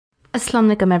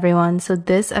Assalamualaikum everyone. So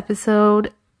this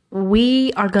episode,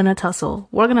 we are gonna tussle.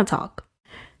 We're gonna talk.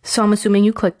 So I'm assuming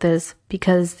you clicked this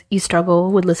because you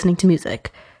struggle with listening to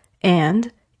music.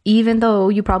 And even though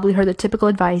you probably heard the typical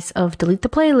advice of delete the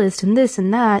playlist and this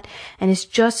and that, and it's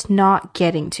just not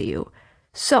getting to you.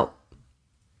 So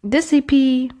this EP,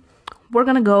 we're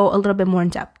gonna go a little bit more in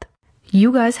depth.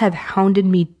 You guys have hounded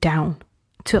me down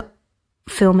to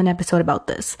film an episode about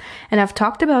this. And I've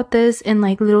talked about this in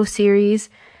like little series,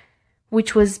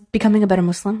 which was Becoming a Better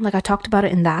Muslim. Like I talked about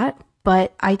it in that,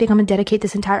 but I think I'm gonna dedicate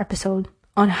this entire episode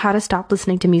on how to stop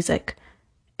listening to music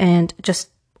and just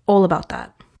all about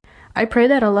that. I pray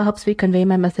that Allah helps me convey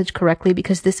my message correctly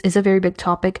because this is a very big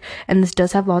topic and this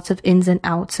does have lots of ins and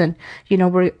outs, and we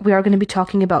are going to be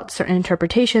talking about certain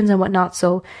interpretations and whatnot.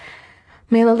 So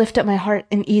may Allah lift up my heart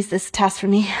and ease this task for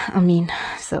me. Ameen.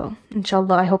 So,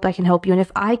 inshallah, I hope I can help you. And if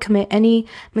I commit any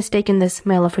mistake in this,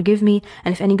 may Allah forgive me.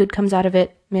 And if any good comes out of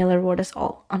it, may Allah reward us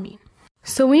all. Ameen.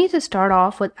 So we need to start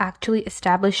off with actually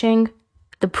establishing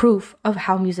the proof of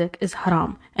how music is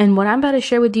haram. And what I'm about to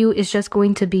share with you is just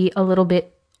going to be a little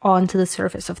bit onto the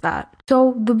surface of that.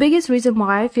 So the biggest reason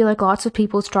why I feel like lots of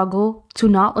people struggle to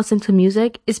not listen to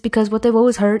music is because what they've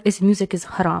always heard is music is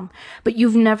haram. But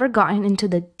you've never gotten into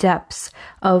the depths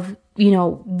of,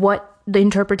 what the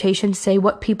interpretations say,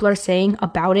 what people are saying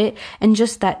about it, and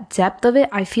just that depth of it.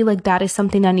 I feel like that is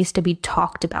something that needs to be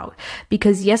talked about.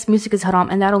 Because yes, music is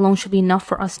haram, and that alone should be enough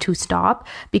for us to stop.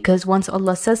 Because once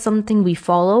Allah says something, we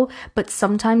follow. But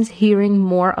sometimes hearing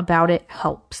more about it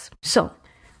helps. So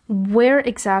where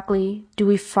exactly do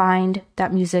we find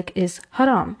that music is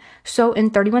haram? So in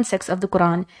 31:6 of the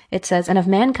Quran, it says, "And of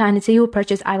mankind is he who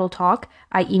purchased idle talk,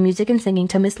 i.e. music and singing,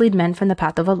 to mislead men from the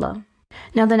path of Allah."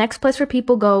 Now the next place where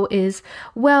people go is,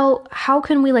 well, how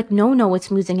can we know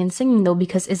it's music and singing though?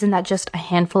 Because isn't that just a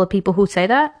handful of people who say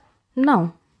that?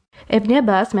 No. Ibn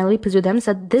Abbas, may Allah be pleased with them,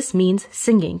 said this means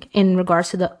singing in regards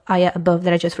to the ayah above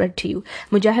that I just read to you.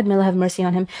 Mujahid, may Allah have mercy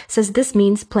on him, says this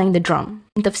means playing the drum.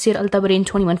 In Tafsir al-Tabari in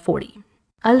 2140.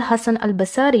 Al-Hasan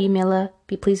al-Basari, may Allah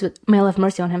have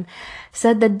mercy on him,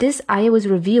 said that this ayah was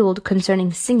revealed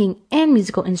concerning singing and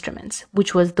musical instruments,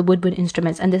 which was the woodwind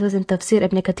instruments, and this was in Tafsir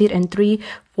Ibn Kathir in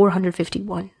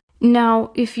 451.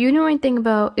 Now, if you know anything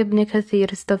about Ibn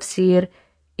Kathir's Tafsir,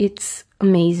 it's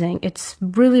amazing. It's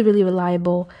really, really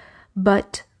reliable.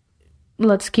 But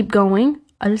let's keep going.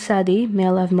 Al-Sadi, may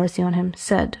Allah have mercy on him,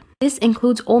 said, this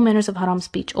includes all manners of haram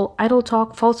speech, all idle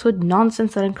talk, falsehood,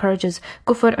 nonsense that encourages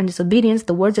kufr and disobedience,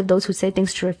 the words of those who say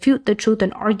things to refute the truth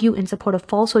and argue in support of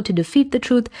falsehood to defeat the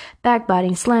truth,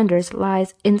 backbiting, slanders,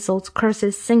 lies, insults,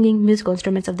 curses, singing, musical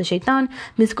instruments of the shaitan,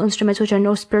 musical instruments which are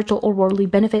no spiritual or worldly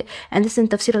benefit, and this in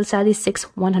Tafsir al-Sadi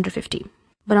 6:150.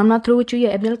 But I'm not through with you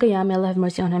yet. Ibn al-Qayyim, may Allah have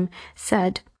mercy on him,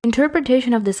 said,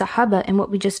 interpretation of the Sahaba and what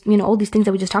we just, all these things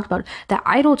that we just talked about, that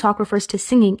idle talk refers to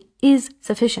singing is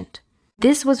sufficient.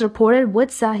 This was reported with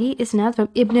Sahih Isnad from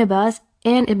Ibn Abbas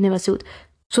and Ibn Masud.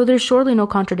 So there's surely no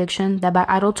contradiction that by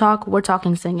idle talk, we're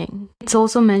talking singing. It's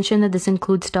also mentioned that this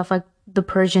includes stuff like the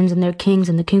Persians and their kings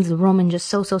and the kings of Rome and just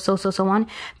so on.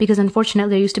 Because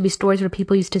unfortunately, there used to be stories where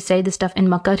people used to say this stuff in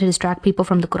Makkah to distract people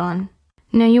from the Quran.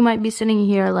 Now you might be sitting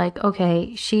here like,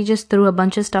 okay, she just threw a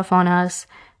bunch of stuff on us.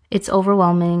 It's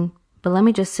overwhelming, but let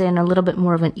me just say in a little bit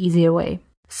more of an easier way.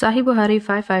 Sahih Bukhari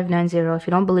 5590, if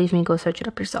you don't believe me, go search it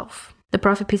up yourself. The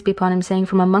Prophet, peace be upon him, saying,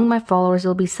 from among my followers there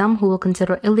will be some who will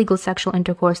consider illegal sexual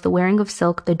intercourse, the wearing of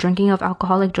silk, the drinking of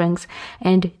alcoholic drinks,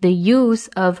 and the use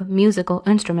of musical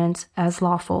instruments as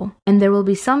lawful. And there will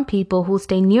be some people who will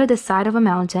stay near the side of a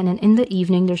mountain, and in the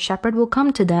evening their shepherd will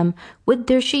come to them with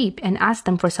their sheep and ask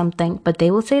them for something, but they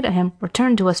will say to him,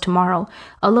 return to us tomorrow.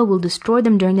 Allah will destroy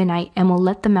them during the night and will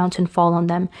let the mountain fall on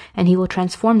them, and he will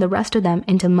transform the rest of them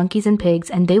into monkeys and pigs,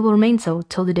 and they will remain so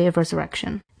till the day of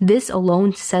resurrection. This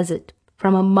alone says it.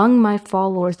 From among my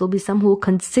followers, there'll be some who will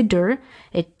consider,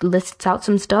 it lists out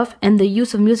some stuff, and the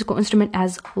use of musical instrument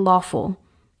as lawful.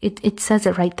 It says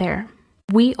it right there.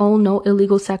 We all know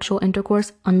illegal sexual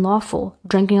intercourse, unlawful.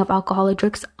 Drinking of alcoholic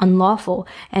drinks, unlawful.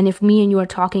 And if me and you are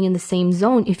talking in the same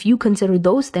zone, if you consider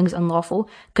those things unlawful,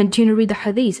 continue to read the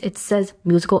hadith. It says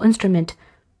musical instrument.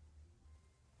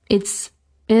 It's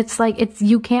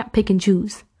you can't pick and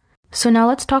choose. So now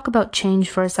let's talk about change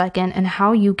for a second and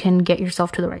how you can get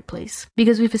yourself to the right place.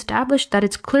 Because we've established that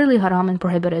it's clearly haram and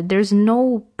prohibited. There's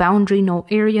no boundary, no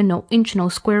area, no inch, no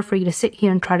square for you to sit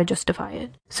here and try to justify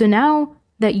it. So now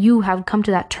that you have come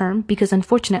to that term, because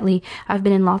unfortunately, I've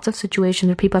been in lots of situations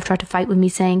where people have tried to fight with me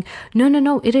saying,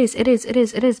 no, it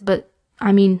is. But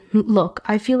I mean, look,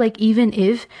 I feel like even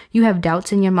if you have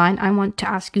doubts in your mind, I want to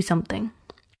ask you something.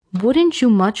 Wouldn't you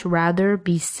much rather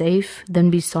be safe than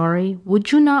be sorry?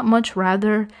 Would you not much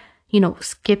rather,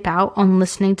 skip out on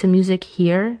listening to music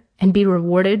here and be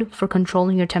rewarded for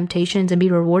controlling your temptations and be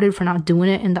rewarded for not doing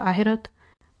it in the Akhirat?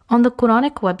 On the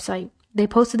Quranic website, they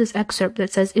posted this excerpt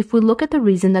that says, if we look at the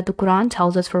reason that the Quran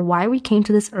tells us for why we came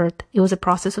to this earth, it was a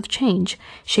process of change.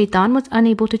 Shaitan was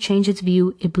unable to change his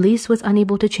view. Iblis was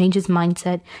unable to change his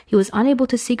mindset. He was unable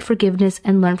to seek forgiveness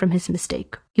and learn from his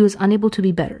mistake. He was unable to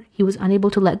be better. He was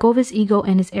unable to let go of his ego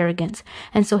and his arrogance.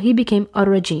 And so he became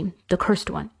Ar-Rajim, the cursed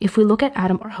one. If we look at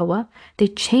Adam or Hawa, they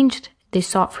changed. They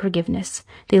sought forgiveness.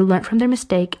 They learned from their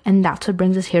mistake, and that's what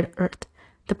brings us here to earth.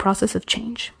 The process of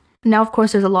change. Now, of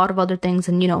course, there's a lot of other things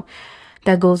and,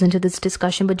 that goes into this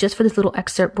discussion, but just for this little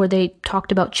excerpt where they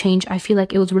talked about change, I feel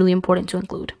like it was really important to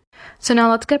include. So now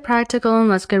let's get practical and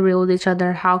let's get real with each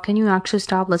other. How can you actually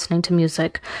stop listening to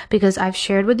music? Because I've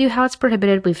shared with you how it's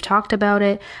prohibited. We've talked about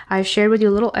it. I've shared with you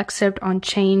a little excerpt on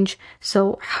change.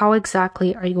 So how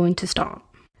exactly are you going to stop?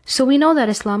 So we know that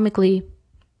Islamically,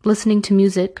 listening to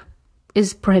music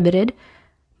is prohibited,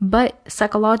 but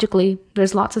psychologically,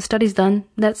 there's lots of studies done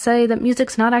that say that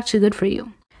music's not actually good for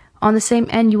you. On the same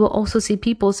end, you will also see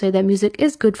people say that music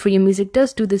is good for you, music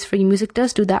does do this for you, music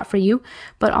does do that for you.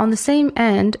 But on the same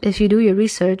end, if you do your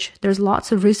research, there's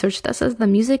lots of research that says that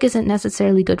music isn't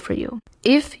necessarily good for you.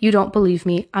 If you don't believe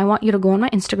me, I want you to go on my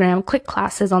Instagram, click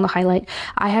classes on the highlight.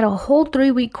 I had a whole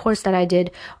 3-week course that I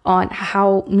did on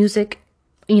how music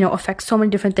affects so many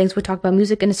different things. We talk about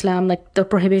music in Islam, like the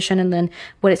prohibition, and then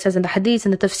what it says in the hadith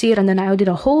and the tafsir, and then I did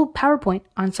a whole PowerPoint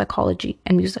on psychology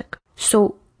and music.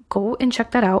 So go and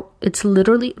check that out. It's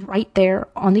literally right there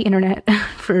on the internet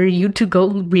for you to go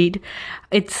read.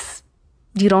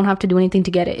 You don't have to do anything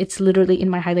to get it. It's literally in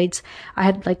my highlights. I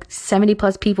had like 70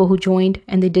 plus people who joined,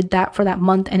 and they did that for that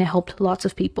month, and it helped lots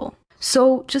of people.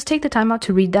 So just take the time out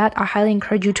to read that. I highly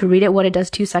encourage you to read it, what it does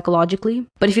to you psychologically.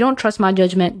 But if you don't trust my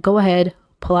judgment, go ahead,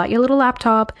 pull out your little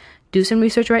laptop, do some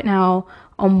research right now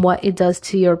on what it does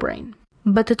to your brain.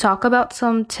 But to talk about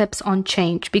some tips on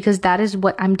change, because that is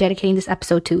what I'm dedicating this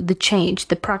episode to, the change,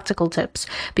 the practical tips,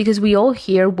 because we all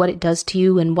hear what it does to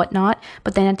you and whatnot,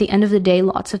 but then at the end of the day,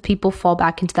 lots of people fall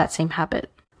back into that same habit.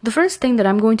 The first thing that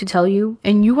I'm going to tell you,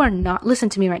 and you are not, listen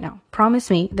to me right now, promise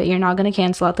me that you're not going to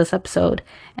cancel out this episode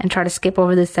and try to skip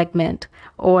over this segment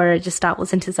or just stop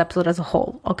listening to this episode as a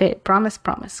whole. Okay, promise,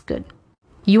 good.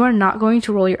 You are not going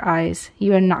to roll your eyes.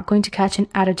 You are not going to catch an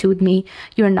attitude with me.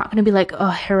 You are not going to be like, oh,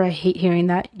 Hera, I hate hearing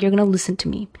that. You're going to listen to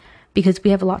me because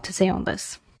we have a lot to say on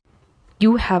this.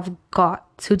 You have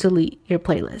got to delete your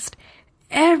playlist.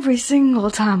 Every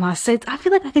single time I say it, I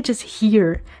feel like I could just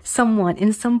hear someone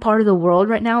in some part of the world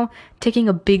right now taking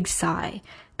a big sigh,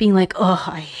 being like, oh,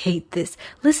 I hate this.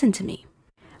 Listen to me.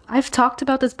 I've talked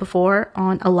about this before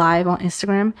on a live on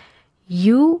Instagram.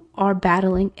 You are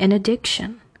battling an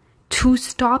addiction. To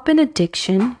stop an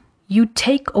addiction, you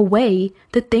take away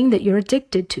the thing that you're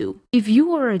addicted to. If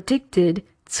you are addicted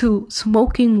to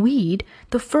smoking weed,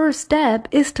 the first step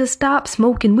is to stop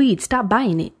smoking weed. Stop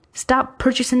buying it. Stop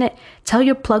purchasing it. Tell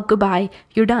your plug goodbye.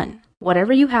 You're done.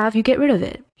 Whatever you have, you get rid of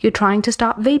it. You're trying to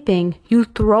stop vaping. You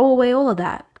throw away all of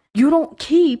that. You don't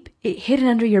keep it hidden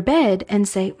under your bed and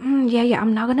say,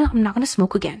 I'm not gonna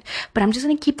smoke again, but I'm just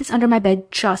gonna keep this under my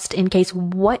bed just in case.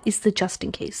 What is the just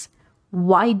in case?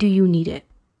 Why do you need it?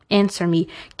 Answer me.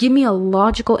 Give me a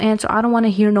logical answer. I don't want to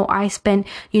hear no, I spent,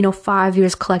 5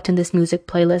 years collecting this music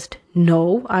playlist.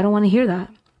 No, I don't want to hear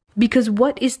that. Because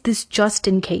what is this just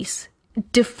in case?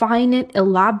 Define it,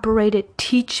 elaborate it,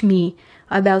 teach me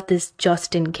about this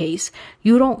just in case.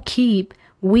 You don't keep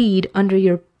weed under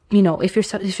your, if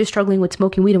you're struggling with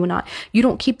smoking weed and whatnot, you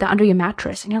don't keep that under your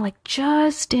mattress. And you're like,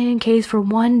 just in case for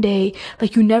one day,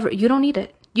 like you don't need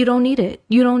it. You don't need it.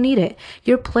 You don't need it.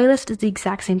 Your playlist is the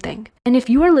exact same thing. And if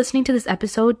you are listening to this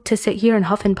episode to sit here and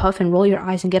huff and puff and roll your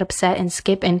eyes and get upset and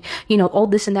skip and, all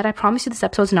this and that, I promise you this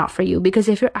episode is not for you. Because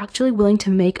if you're actually willing to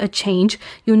make a change,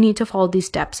 you need to follow these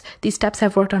steps. These steps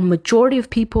have worked on majority of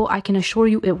people. I can assure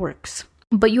you it works.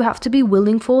 But you have to be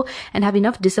willingful and have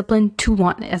enough discipline to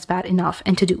want it as bad enough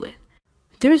and to do it.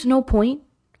 There's no point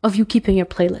of you keeping your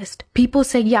playlist. People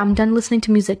say, yeah, I'm done listening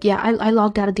to music. Yeah, I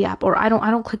logged out of the app, or I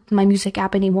don't click my music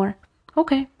app anymore.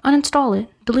 Okay, uninstall it.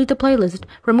 Delete the playlist.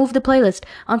 Remove the playlist.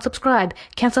 Unsubscribe.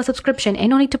 Cancel subscription. Ain't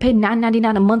no need to pay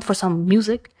 $9.99 a month for some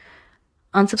music.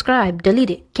 Unsubscribe. Delete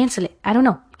it. Cancel it. I don't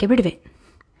know. Get rid of it.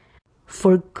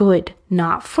 For good.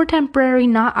 Not for temporary.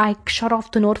 Not I shut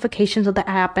off the notifications of the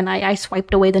app and I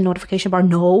swiped away the notification bar.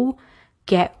 No.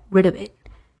 Get rid of it.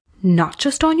 Not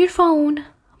just on your phone,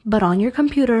 but on your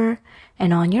computer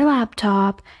and on your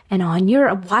laptop and on your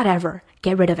whatever.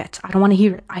 Get rid of it. I don't want to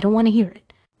hear it. I don't want to hear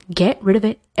it. Get rid of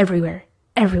it everywhere.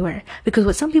 everywhere. Because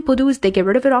what some people do is they get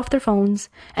rid of it off their phones,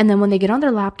 and then when they get on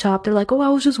their laptop, they're like, oh, I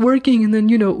was just working, and then,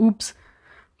 oops.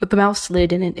 But the mouse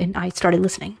slid and I started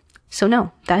listening. So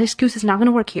no, that excuse is not going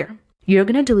to work here. You're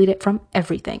going to delete it from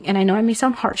everything. And I know I may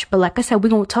sound harsh, but like I said, we're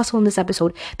going to tussle in this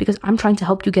episode because I'm trying to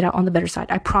help you get out on the better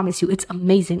side. I promise you, it's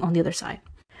amazing on the other side.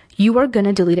 You are going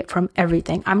to delete it from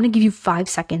everything. I'm going to give you 5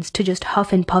 seconds to just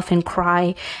huff and puff and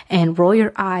cry and roll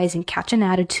your eyes and catch an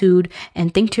attitude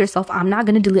and think to yourself, I'm not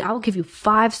going to delete. I'll give you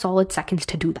 5 solid seconds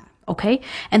to do that. Okay?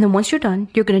 And then once you're done,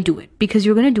 you're going to do it because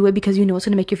you're going to do it because you know it's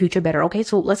going to make your future better. Okay?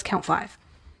 So let's count 5.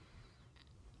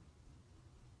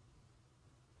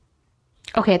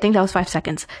 Okay, I think that was 5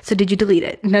 seconds. So did you delete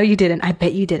it? No, you didn't. I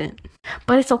bet you didn't.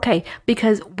 But it's okay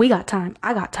because we got time.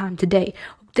 I got time today.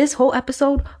 This whole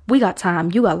episode, we got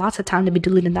time. You got lots of time to be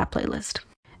deleting that playlist.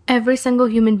 Every single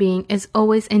human being is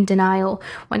always in denial.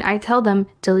 When I tell them,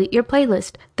 delete your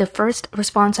playlist, the first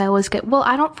response I always get, well,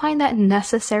 I don't find that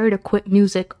necessary to quit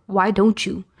music. Why don't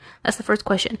you? That's the first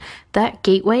question. That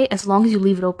gateway, as long as you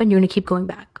leave it open, you're going to keep going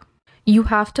back. You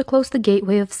have to close the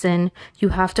gateway of sin. You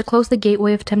have to close the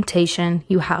gateway of temptation.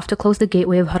 You have to close the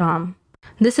gateway of haram.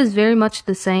 This is very much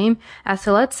the same as,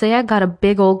 so let's say I got a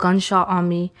big old gunshot on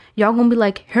me. Y'all gonna be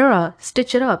like, Hera,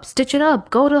 stitch it up,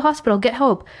 go to the hospital, get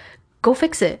help, go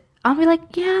fix it. I'll be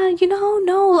like, yeah,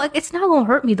 no, like, it's not gonna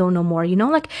hurt me though no more,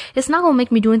 like, it's not gonna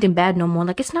make me do anything bad no more,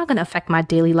 like, it's not gonna affect my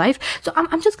daily life, so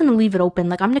I'm just gonna leave it open,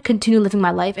 like, I'm gonna continue living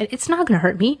my life, and it's not gonna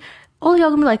hurt me. All y'all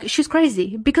gonna be like, she's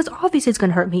crazy, because obviously it's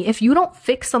gonna hurt me. If you don't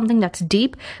fix something that's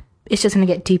deep, it's just going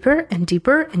to get deeper and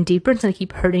deeper and deeper. It's going to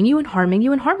keep hurting you and harming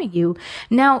you and harming you.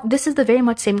 Now, this is the very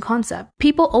much same concept.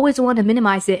 People always want to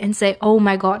minimize it and say, oh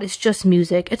my God, it's just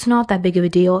music. It's not that big of a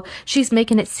deal. She's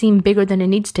making it seem bigger than it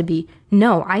needs to be.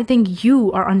 No, I think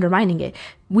you are undermining it.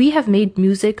 We have made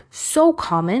music so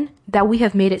common that we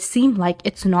have made it seem like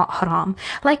it's not haram.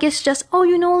 Like it's just, oh,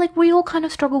 like we all kind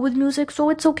of struggle with music, so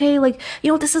it's okay. Like,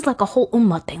 this is like a whole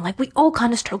ummah thing. Like we all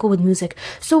kind of struggle with music.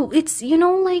 So it's,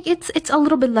 like it's a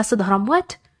little bit less of the haram.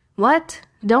 What?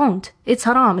 Don't. It's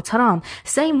haram. It's haram.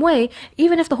 Same way,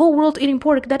 even if the whole world's eating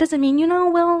pork, that doesn't mean,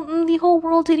 the whole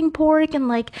world's eating pork and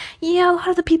like, yeah, a lot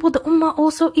of the people, the ummah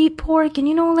also eat pork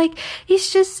and like,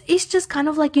 it's just kind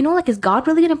of like, like, is God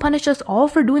really going to punish us all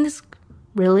for doing this?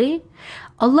 Really?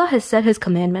 Allah has said his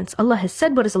commandments. Allah has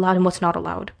said what is allowed and what's not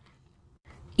allowed.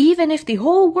 Even if the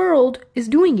whole world is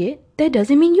doing it, that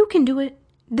doesn't mean you can do it.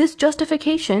 This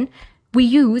justification we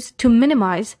use to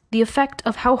minimize the effect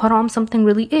of how haram something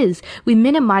really is. We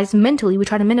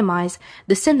try to minimize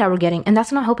the sin that we're getting, and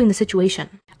that's not helping the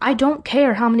situation. I don't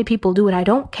care how many people do it. I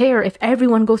don't care if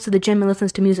everyone goes to the gym and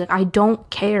listens to music. I don't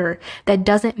care. That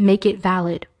doesn't make it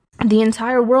valid. The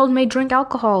entire world may drink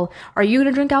alcohol. Are you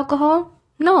going to drink alcohol?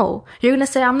 No. You're going to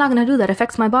say, I'm not going to do that. It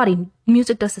affects my body.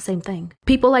 Music does the same thing.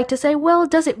 People like to say, well,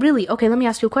 does it really? Okay, let me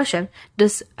ask you a question.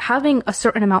 Does having a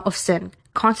certain amount of sin,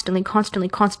 constantly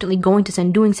going to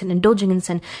sin, doing sin, indulging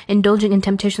in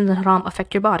temptations and haram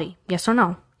affect your body? Yes or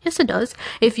no? Yes, it does.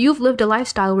 If you've lived a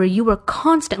lifestyle where you were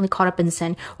constantly caught up in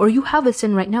sin, or you have a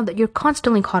sin right now that you're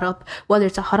constantly caught up, whether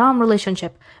it's a haram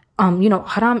relationship,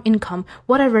 haram income,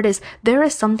 whatever it is, there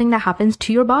is something that happens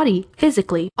to your body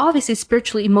physically. Obviously,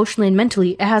 spiritually, emotionally, and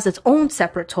mentally, it has its own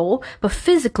separate toll, but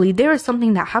physically, there is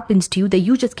something that happens to you that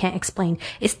you just can't explain.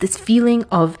 It's this feeling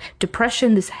of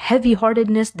depression, this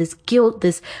heavy-heartedness, this guilt,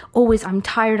 this always, I'm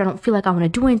tired, I don't feel like I want to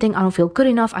do anything, I don't feel good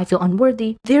enough, I feel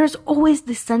unworthy. There's always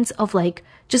this sense of like,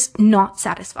 just not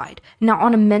satisfied. Now,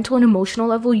 on a mental and emotional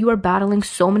level, you are battling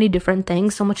so many different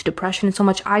things, so much depression and so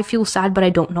much, I feel sad, but I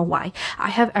don't know why.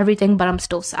 I have everything, but I'm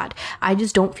still sad. I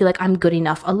just don't feel like I'm good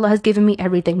enough. Allah has given me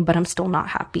everything, but I'm still not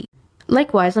happy.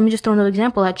 Likewise, let me just throw another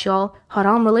example at y'all.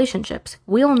 Haram relationships.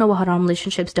 We all know what haram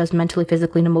relationships does mentally,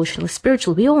 physically, and emotionally,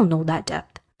 spiritually. We all know that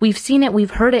depth. We've seen it,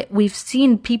 we've heard it, we've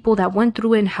seen people that went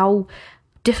through it and how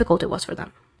difficult it was for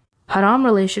them. Haram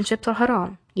relationships are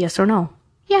haram. Yes or no?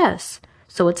 Yes.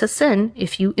 So it's a sin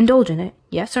if you indulge in it.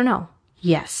 Yes or no?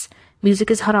 Yes.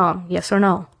 Music is haram. Yes or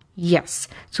no? Yes.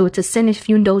 So it's a sin if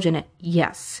you indulge in it.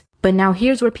 Yes. But now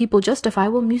here's where people justify,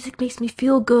 well, music makes me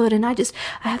feel good and I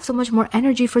have so much more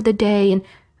energy for the day. And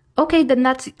okay, then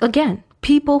that's, again,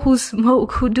 people who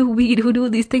smoke, who do weed, who do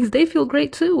these things, they feel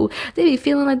great too. They be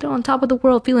feeling like they're on top of the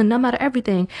world, feeling numb out of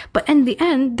everything. But in the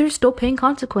end, they're still paying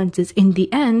consequences. In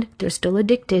the end, they're still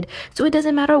addicted. So it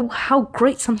doesn't matter how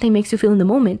great something makes you feel in the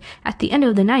moment. At the end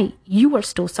of the night, you are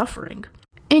still suffering.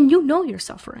 And you know you're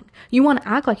suffering. You want to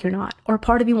act like you're not. Or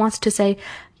part of you wants to say,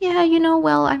 yeah,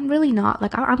 well, I'm really not.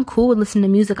 Like, I'm cool with listening to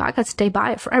music. I could stay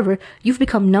by it forever. You've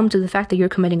become numb to the fact that you're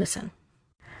committing a sin.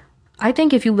 I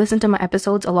think if you listen to my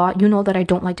episodes a lot, you know that I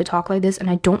don't like to talk like this and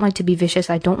I don't like to be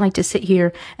vicious. I don't like to sit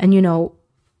here and,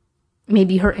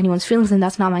 maybe hurt anyone's feelings, and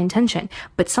that's not my intention.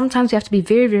 But sometimes we have to be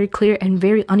very, very clear and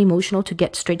very unemotional to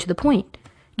get straight to the point.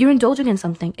 You're indulging in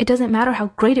something. It doesn't matter how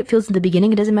great it feels in the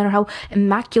beginning. It doesn't matter how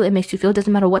immaculate it makes you feel. It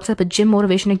doesn't matter what type of gym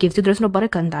motivation it gives you. There's no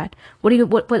barakah in that.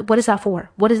 What is that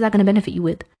for? What is that going to benefit you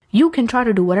with? You can try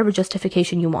to do whatever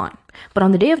justification you want. But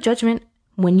on the day of judgment,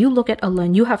 when you look at Allah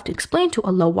and you have to explain to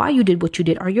Allah why you did what you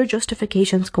did, are your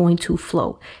justifications going to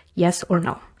flow? Yes or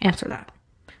no? Answer that.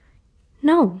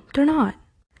 No, they're not.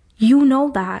 You know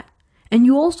that. And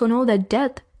you also know that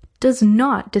death does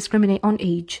not discriminate on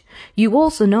age. You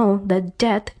also know that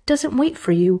death doesn't wait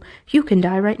for you. You can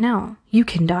die right now. You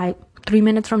can die 3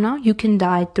 minutes from now. You can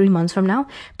die 3 months from now.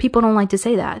 People don't like to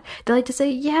say that. They like to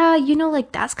say, yeah,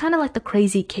 like that's kind of like the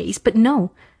crazy case. But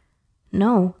no,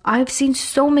 I've seen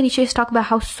so many sheikhs talk about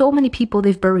how so many people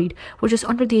they've buried were just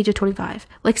under the age of 25.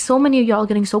 Like so many of y'all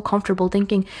getting so comfortable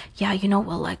thinking, yeah,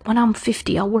 like when I'm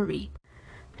 50, I'll worry.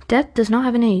 Death does not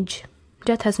have an age.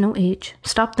 Death has no age.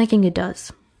 Stop thinking it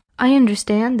does. I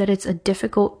understand that it's a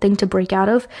difficult thing to break out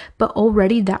of, but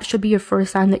already that should be your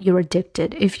first sign that you're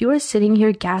addicted. If you are sitting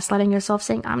here gaslighting yourself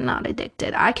saying, I'm not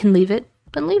addicted, I can leave it,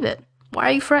 then leave it. Why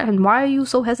are you fretting? Why are you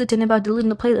so hesitant about deleting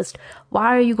the playlist?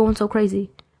 Why are you going so crazy?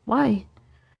 Why?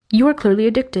 You are clearly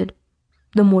addicted.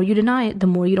 The more you deny it, the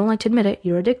more you don't like to admit it,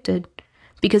 you're addicted.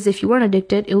 Because if you weren't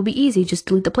addicted, it would be easy. Just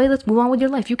delete the playlist, move on with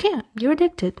your life. You can't. You're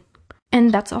addicted.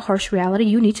 And that's a harsh reality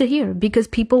you need to hear, because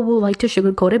people will like to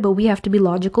sugarcoat it, but we have to be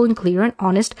logical and clear and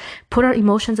honest. Put our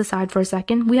emotions aside for a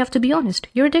second. We have to be honest.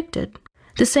 You're addicted.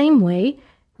 The same way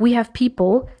we have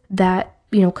people that,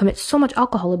 commit so much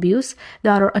alcohol abuse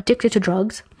that are addicted to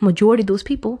drugs. Majority of those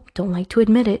people don't like to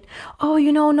admit it. Oh,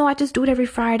 no, I just do it every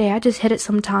Friday. I just hit it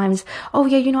sometimes. Oh,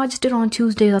 yeah, I just did it on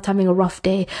Tuesday. I was having a rough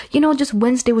day. Just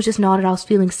Wednesday was just not it. I was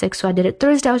feeling sick, so I did it.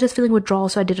 Thursday, I was just feeling withdrawal,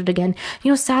 so I did it again.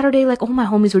 Saturday, like all my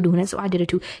homies were doing it, so I did it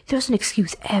too. There's an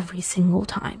excuse every single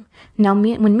time. Now,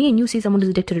 when me and you see someone who's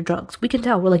addicted to drugs, we can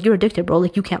tell. We're like, you're addicted, bro.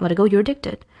 Like, you can't let it go. You're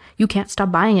addicted. You can't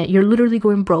stop buying it. You're literally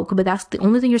going broke, but that's the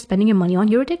only thing you're spending your money on.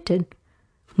 You're addicted.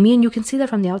 Me and you can see that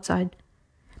from the outside.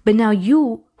 But now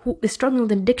you, who is struggling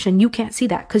with addiction, you can't see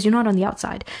that because you're not on the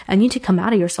outside. And you need to come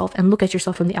out of yourself and look at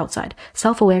yourself from the outside.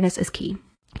 Self-awareness is key.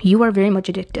 You are very much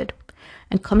addicted.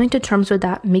 And coming to terms with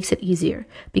that makes it easier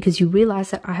because you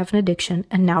realize that I have an addiction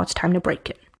and now it's time to break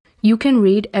it. You can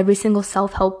read every single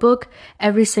self-help book,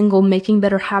 every single making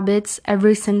better habits,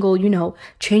 every single,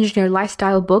 changing your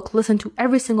lifestyle book, listen to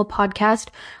every single podcast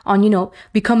on,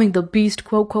 becoming the beast,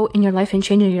 quote, quote, in your life and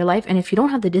changing your life. And if you don't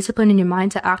have the discipline in your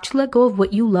mind to actually let go of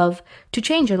what you love to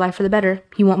change your life for the better,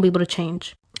 you won't be able to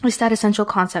change. It's that essential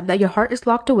concept that your heart is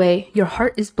locked away, your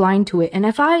heart is blind to it. And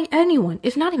if anyone,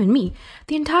 if not even me,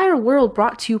 the entire world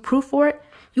brought to you proof for it,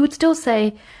 you would still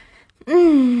say,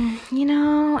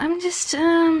 I'm just,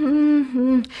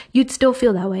 you'd still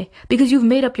feel that way because you've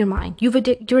made up your mind. You're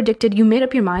addicted, you made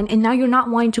up your mind, and now you're not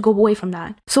wanting to go away from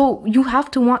that. So you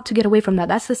have to want to get away from that.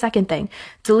 That's the second thing.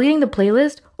 Deleting the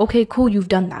playlist, okay, cool, you've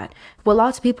done that. What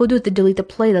lots of people do is they delete the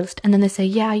playlist and then they say,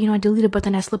 yeah, I deleted, but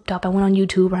then I slipped up. I went on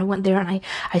YouTube or I went there and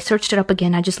I searched it up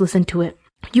again. I just listened to it.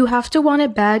 You have to want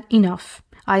it bad enough.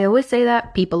 I always say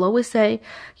that. People always say,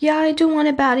 yeah, I do want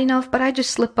it bad enough, but I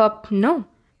just slip up. No.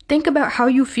 Think about how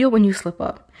you feel when you slip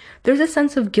up. There's a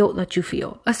sense of guilt that you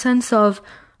feel. A sense of,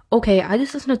 okay, I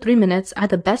just listened to 3 minutes. I had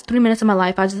the best 3 minutes of my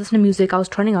life. I just listened to music. I was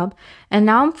turning up. And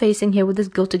now I'm facing here with this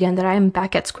guilt again that I am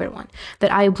back at square one.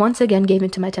 That I once again gave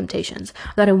into my temptations.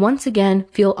 That I once again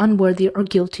feel unworthy or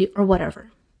guilty or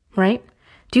whatever. Right?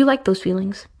 Do you like those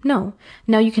feelings? No.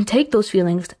 Now you can take those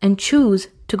feelings and choose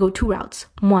to go 2 routes.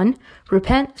 1,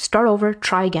 repent, start over,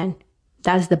 try again.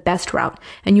 That is the best route.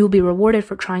 And you will be rewarded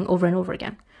for trying over and over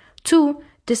again. 2,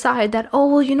 decide that,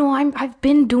 I've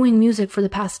been doing music for the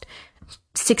past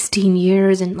 16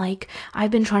 years and I've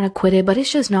been trying to quit it, but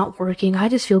it's just not working. I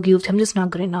just feel guilty. I'm just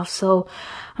not good enough. So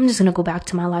I'm just going to go back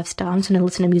to my lifestyle. I'm just going to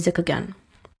listen to music again.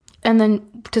 And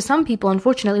then to some people,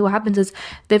 unfortunately, what happens is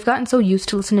they've gotten so used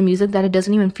to listening to music that it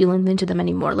doesn't even feel anything to them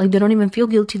anymore. They don't even feel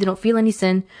guilty. They don't feel any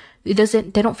sin. They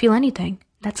don't feel anything.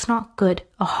 That's not good.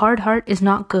 A hard heart is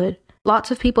not good. Lots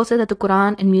of people say that the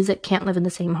Quran and music can't live in the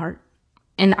same heart.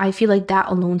 And I feel like that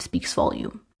alone speaks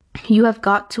volume. You have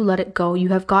got to let it go. You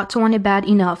have got to want it bad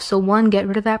enough. So 1, get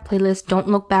rid of that playlist. Don't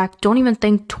look back. Don't even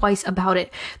think twice about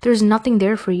it. There's nothing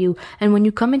there for you. And when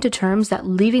you come into terms that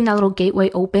leaving that little gateway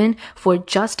open for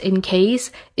just in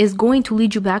case is going to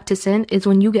lead you back to sin is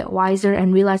when you get wiser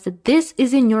and realize that this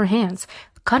is in your hands.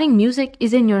 Cutting music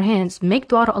is in your hands. Make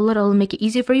dua to Allah. Allah make it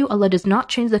easy for you. Allah does not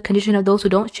change the condition of those who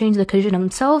don't change the condition of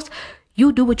themselves.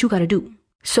 You do what you gotta do.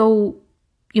 So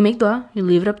you make dua, you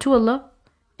leave it up to Allah,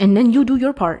 And then you do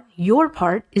your part. Your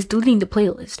part is deleting the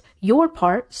playlist. Your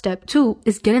part, step 2,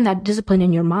 is getting that discipline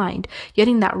in your mind.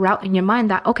 Getting that route in your mind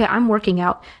that, okay, I'm working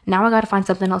out. Now I gotta find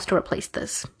something else to replace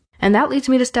this. And that leads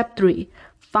me to step 3.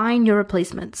 Find your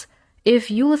replacements.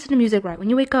 If you listen to music right when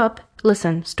you wake up,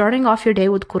 listen, starting off your day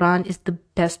with Quran is the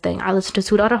best thing. I listen to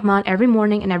Surah Rahman every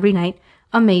morning and every night.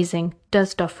 Amazing.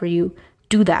 Does stuff for you.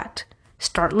 Do that.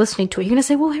 Start listening to it. You're gonna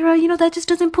say, well, Hira, that just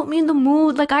doesn't put me in the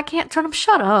mood. Like, I can't turn up.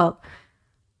 Shut up.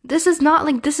 This is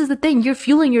the thing. You're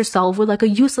fueling yourself with like a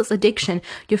useless addiction.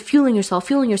 You're fueling yourself.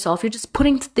 You're just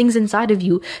putting things inside of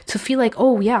you to feel like,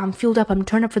 oh yeah, I'm fueled up. I'm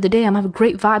turned up for the day. I'm having a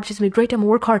great vibe. It's gonna be a great time to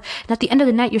work hard. And at the end of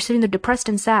the night, you're sitting there depressed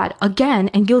and sad again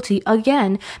and guilty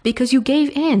again because you gave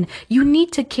in. You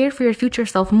need to care for your future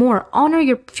self more. Honor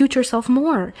your future self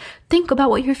more. Think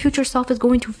about what your future self is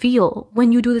going to feel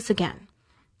when you do this again.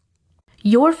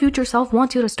 Your future self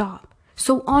wants you to stop.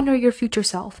 So honor your future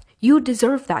self. You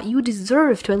deserve that. You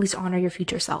deserve to at least honor your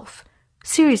future self.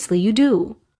 Seriously, you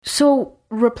do. So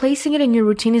replacing it in your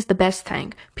routine is the best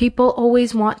thing. People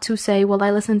always want to say, well,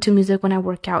 I listen to music when I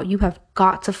work out. You have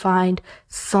got to find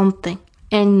something,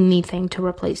 anything to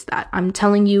replace that. I'm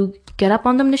telling you, get up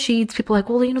on them nasheeds. People are like,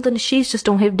 well, the nasheeds just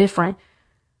don't hit different.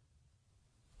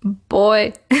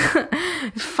 Boy,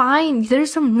 fine.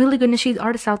 There's some really good nasheed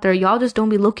artists out there. Y'all just don't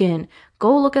be looking.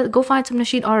 Go find some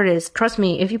nasheed artists. Trust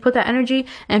me, if you put that energy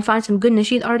and find some good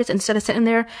nasheed artists instead of sitting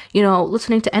there,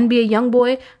 listening to NBA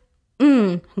Youngboy,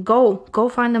 go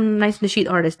find them nice nasheed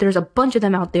artists. There's a bunch of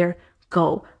them out there.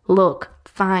 Go, look,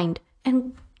 find,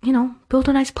 and, build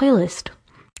a nice playlist.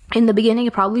 In the beginning,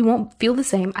 it probably won't feel the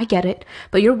same. I get it.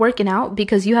 But you're working out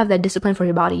because you have that discipline for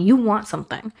your body. You want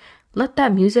something. Let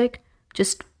that music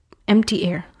just empty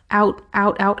air. Out.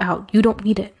 You don't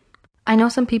need it. I know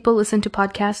some people listen to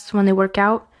podcasts when they work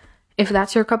out. If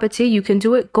that's your cup of tea, you can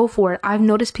do it. Go for it. I've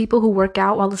noticed people who work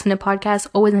out while listening to podcasts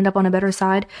always end up on a better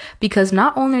side because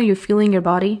not only are you feeling your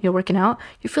body, you're working out,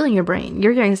 you're feeling your brain.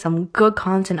 You're getting some good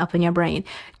content up in your brain.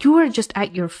 You are just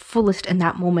at your fullest in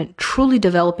that moment, truly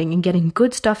developing and getting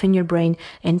good stuff in your brain,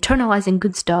 internalizing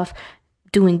good stuff,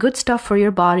 doing good stuff for your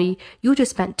body. You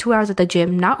just spent 2 hours at the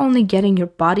gym, not only getting your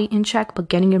body in check, but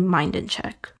getting your mind in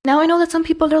check. Now, I know that some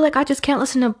people, they're like, I just can't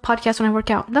listen to podcasts when I work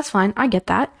out. That's fine. I get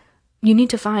that. You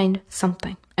need to find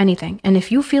something, anything. And if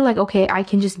you feel like, okay, I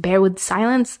can just bear with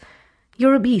silence,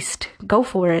 you're a beast. Go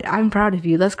for it. I'm proud of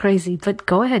you. That's crazy. But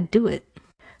go ahead, do it.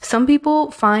 Some people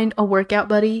find a workout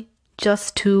buddy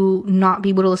just to not be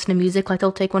able to listen to music. Like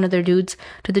they'll take one of their dudes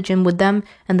to the gym with them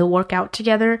and they'll work out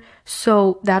together.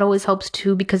 So that always helps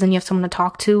too, because then you have someone to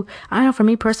talk to. I don't know, for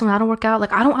me personally, I don't work out.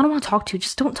 Like I don't want to talk to you.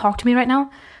 Just don't talk to me right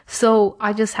now. So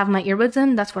I just have my earbuds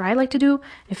in. That's what I like to do.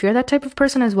 If you're that type of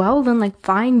person as well, then like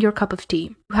find your cup of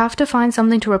tea. You have to find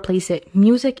something to replace it.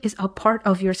 Music is a part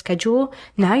of your schedule.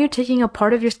 Now you're taking a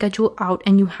part of your schedule out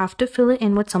and you have to fill it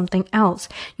in with something else.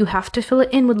 You have to fill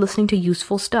it in with listening to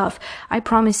useful stuff. I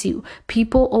promise you,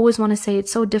 people always want to say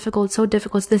it's so difficult,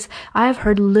 it's this. I have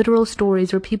heard literal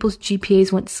stories where people's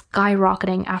GPAs went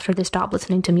skyrocketing after they stopped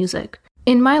listening to music.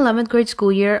 In my 11th grade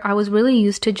school year, I was really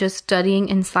used to just studying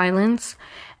in silence.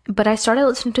 But I started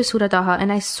listening to Surah Taha,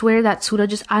 and I swear that surah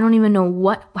I don't even know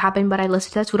what happened, but I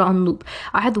listened to that surah on loop.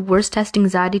 I had the worst test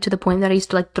anxiety to the point that I used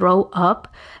to throw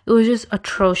up. It was just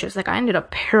atrocious. I ended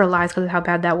up paralyzed because of how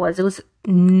bad that was. It was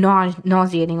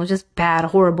nauseating. It was just bad,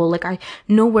 horrible. I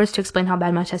no words to explain how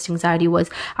bad my test anxiety was.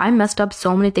 I messed up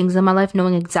so many things in my life,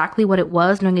 knowing exactly what it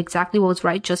was, knowing exactly what was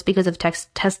right, just because of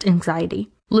test anxiety.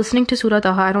 Listening to Surah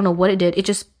Taha, I don't know what it did. It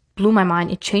just blew my mind.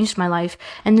 It changed my life.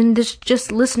 And then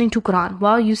just listening to Quran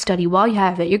while you study, while you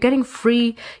have it, you're getting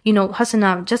free,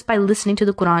 hasanah just by listening to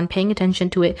the Quran, paying attention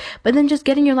to it, but then just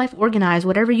getting your life organized,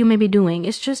 whatever you may be doing.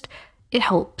 It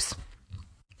helps.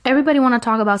 Everybody want to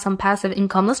talk about some passive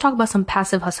income. Let's talk about some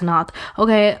passive hasanat.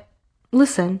 Okay,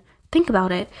 listen, think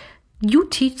about it. You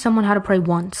teach someone how to pray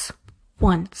once,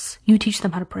 you teach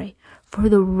them how to pray. For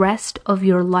the rest of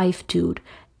your life, dude,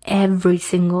 every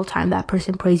single time that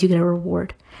person prays, you get a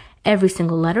reward. Every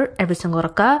single letter, every single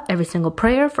rak'ah, every single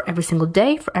prayer, for every single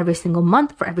day, for every single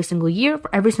month, for every single year,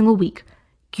 for every single week.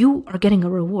 You are getting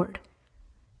a reward.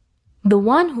 The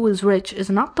one who is rich is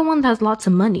not the one that has lots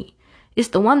of money. It's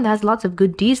the one that has lots of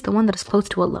good deeds, the one that is close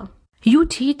to Allah. You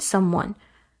teach someone,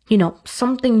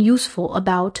 something useful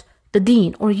about the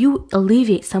deen, or you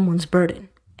alleviate someone's burden,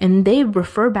 and they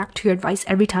refer back to your advice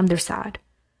every time they're sad.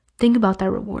 Think about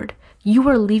that reward. You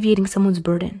are alleviating someone's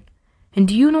burden. And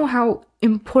do you know how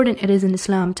important it is in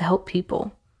Islam to help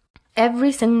people?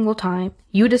 Every single time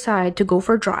you decide to go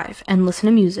for a drive and listen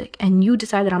to music, and you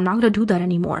decide that I'm not going to do that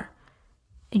anymore,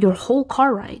 your whole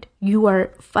car ride, you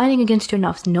are fighting against your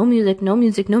nafs. No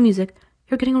music.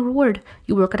 you're getting a reward.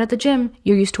 You work out at the gym,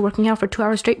 you're used to working out for 2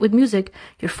 hours straight with music.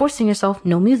 You're forcing yourself,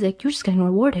 no music, you're just getting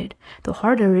rewarded. The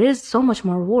harder it is, so much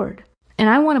more reward. And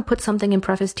I want to put something in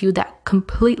preface to you that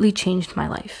completely changed my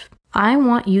life. I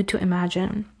want you to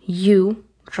imagine you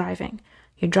driving.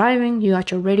 You're driving, you got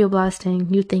your radio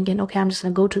blasting, you're thinking, okay, I'm just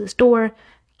going to go to the store.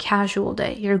 Casual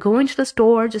day. You're going to the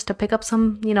store just to pick up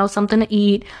some, something to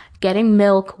eat, getting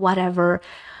milk, whatever.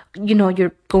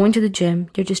 You're going to the gym.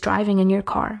 You're just driving in your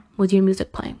car with your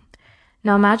music playing.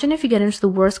 Now imagine if you get into the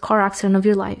worst car accident of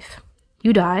your life.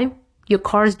 You die, your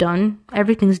car's done,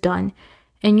 everything's done,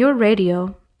 and your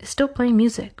radio is still playing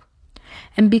music.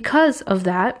 And because of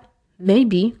that,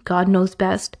 maybe, God knows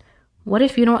best, what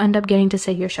if you don't end up getting to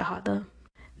say your shahada?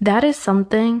 That is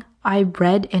something I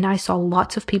read and I saw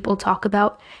lots of people talk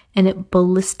about, and it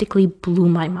ballistically blew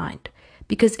my mind.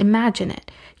 Because imagine it,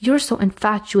 you're so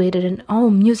infatuated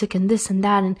and music and this and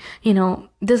that, and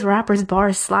this rapper's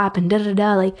bars slap and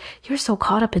da-da-da, like you're so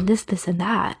caught up in this and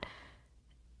that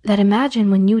imagine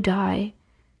when you die,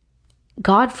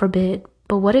 God forbid,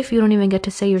 but what if you don't even get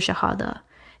to say your shahada?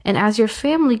 And as your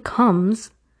family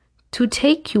comes to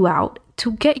take you out,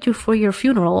 to get you for your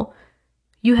funeral,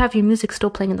 you have your music still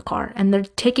playing in the car, and they're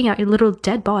taking out your little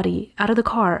dead body out of the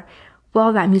car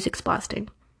while that music's blasting.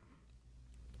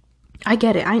 I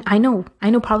get it. I know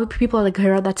probably people are like,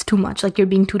 Hera, that's too much. Like, you're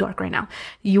being too dark right now.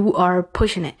 You are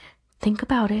pushing it. Think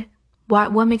about it.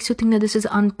 What makes you think that this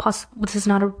is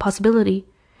not a possibility?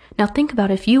 Now think about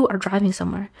if you are driving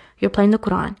somewhere, you're playing the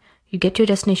Quran, you get to your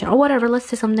destination, or whatever, let's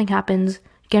say something happens,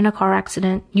 get in a car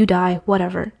accident, you die,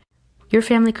 whatever. Your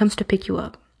family comes to pick you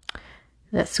up.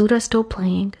 That surah's still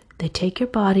playing. They take your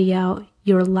body out.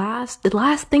 The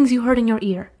last things you heard in your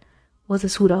ear was a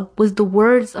surah, was the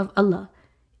words of Allah.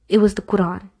 It was the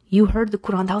Quran. You heard the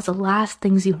Quran. That was the last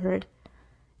things you heard.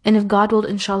 And if God willed,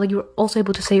 inshallah, you were also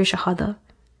able to say your shahada.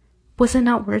 Was it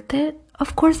not worth it?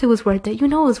 Of course it was worth it. You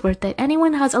know it was worth it.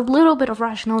 Anyone who has a little bit of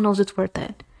rationale knows it's worth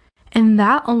it. And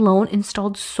that alone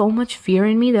installed so much fear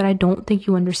in me that I don't think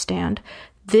you understand.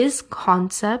 This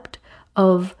concept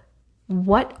of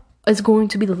what is going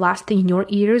to be the last thing in your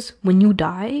ears when you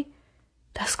die,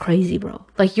 that's crazy, bro.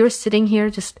 Like, you're sitting here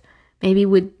just maybe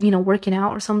with, working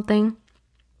out or something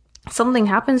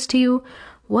happens to you,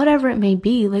 whatever it may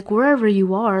be, like wherever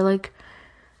you are, like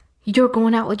you're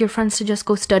going out with your friends to just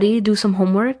go study, do some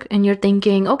homework, and you're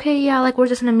thinking, okay, yeah, like we're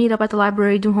just gonna meet up at the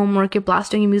library, do homework, you're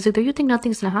blasting your music there, you think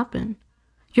nothing's gonna happen.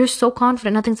 You're so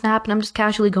confident nothing's gonna happen, I'm just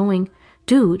casually going.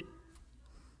 Dude,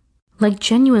 like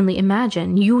genuinely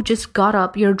imagine, you just got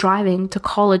up, you're driving to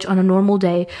college on a normal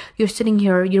day, you're sitting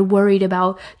here, you're worried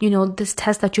about, this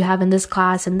test that you have in this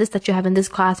class, and this that you have in this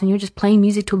class, and you're just playing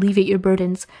music to alleviate your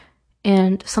burdens,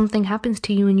 and something happens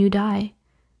to you and you die.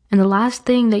 And the last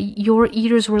thing that your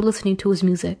ears were listening to was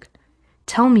music.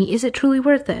 Tell me, is it truly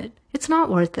worth it? It's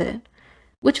not worth it.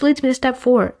 Which leads me to step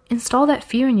 4. Install that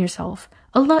fear in yourself.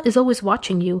 Allah is always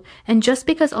watching you. And just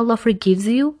because Allah forgives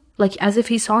you, like as if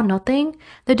He saw nothing,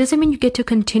 that doesn't mean you get to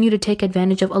continue to take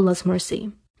advantage of Allah's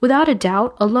mercy. Without a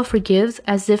doubt, Allah forgives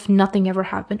as if nothing ever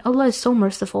happened. Allah is so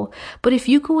merciful. But if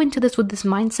you go into this with this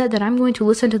mindset that I'm going to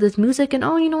listen to this music and,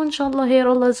 inshallah, hey,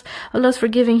 Allah's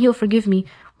forgiving, He'll forgive me.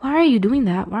 Why are you doing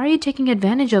that? Why are you taking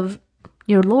advantage of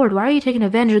your Lord? Why are you taking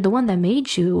advantage of the one that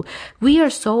made you? We are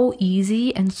so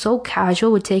easy and so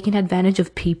casual with taking advantage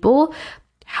of people.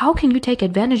 How can you take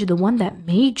advantage of the one that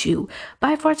made you?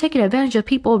 By far, taking advantage of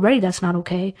people already, that's not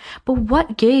okay. But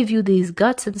what gave you these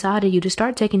guts inside of you to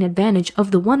start taking advantage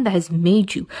of the one that has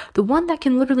made you? The one that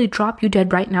can literally drop you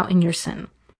dead right now in your sin.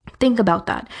 Think about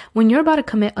that. When you're about to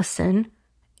commit a sin,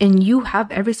 and you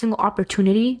have every single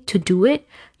opportunity to do it,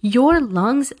 your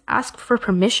lungs ask for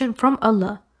permission from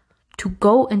Allah to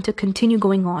go and to continue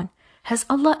going on. Has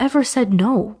Allah ever said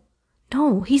no?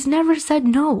 No, He's never said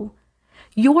no.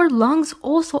 Your lungs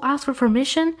also ask for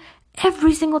permission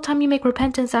every single time you make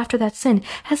repentance after that sin.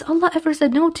 Has Allah ever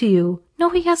said no to you? No,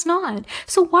 He has not.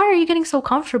 So why are you getting so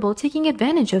comfortable taking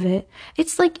advantage of it?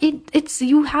 It's like,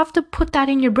 you have to put that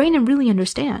in your brain and really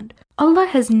understand. Allah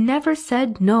has never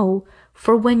said no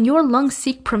for when your lungs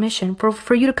seek permission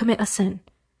for you to commit a sin.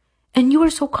 And you are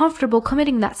so comfortable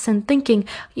committing that sin, thinking,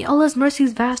 Allah's mercy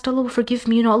is vast, Allah will forgive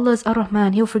me, Allah is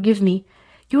Ar-Rahman, He'll forgive me.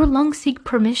 Your lungs seek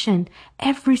permission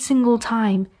every single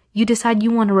time you decide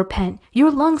you want to repent.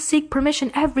 Your lungs seek permission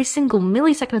every single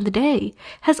millisecond of the day.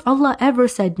 Has Allah ever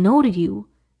said no to you?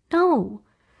 No.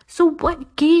 So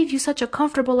what gave you such a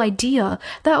comfortable idea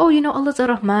that, Allah's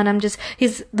Ar-Rahman,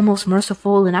 He's the most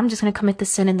merciful, and I'm just going to commit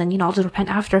this sin and then, I'll just repent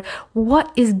after.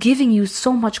 What is giving you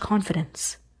so much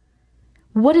confidence?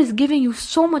 What is giving you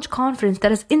so much confidence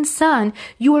that as insan,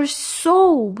 you are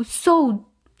so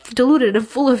deluded and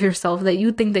full of yourself that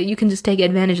you think that you can just take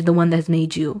advantage of the one that's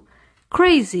made you.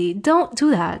 Crazy. Don't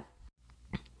do that.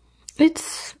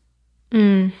 It's,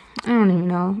 I don't even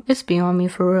know. It's beyond me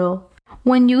for real.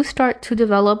 When you start to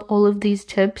develop all of these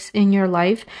tips in your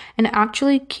life and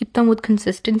actually keep them with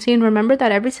consistency, and remember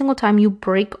that every single time you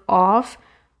break off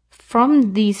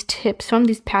from these tips, from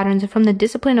these patterns, and from the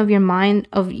discipline of your mind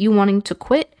of you wanting to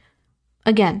quit,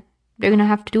 again, you're going to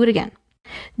have to do it again.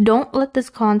 Don't let this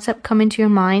concept come into your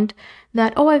mind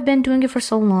that, oh, I've been doing it for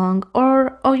so long,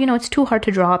 or, oh, it's too hard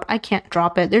to drop. I can't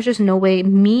drop it. There's just no way.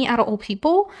 Me, out of all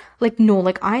people,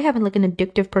 no, I have an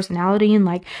addictive personality,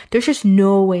 and there's just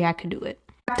no way I could do it.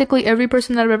 Practically every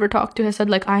person that I've ever talked to has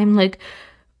said, I'm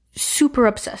super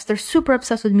obsessed. They're super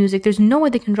obsessed with music. There's no way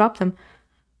they can drop them.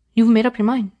 You've made up your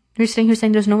mind. You're sitting here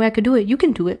saying there's no way I could do it. You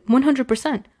can do it.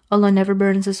 100%. Allah never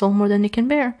burdens his soul more than it can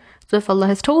bear. So if Allah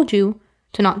has told you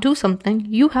to not do something,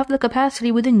 you have the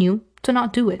capacity within you to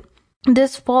not do it.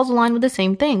 This falls in line with the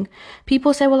same thing.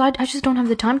 People say, well, I just don't have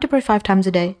the time to pray 5 times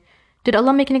a day. Did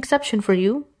Allah make an exception for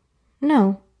you?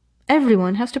 No.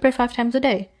 Everyone has to pray 5 times a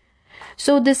day.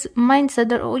 So this mindset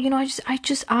that, oh,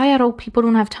 I at all people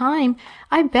don't have time.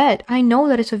 I know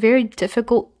that it's a very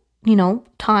difficult,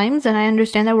 times, and I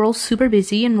understand that we're all super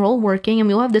busy and we're all working and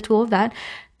we all have this, all of that.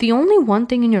 The only one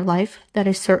thing in your life that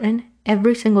is certain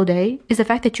every single day is the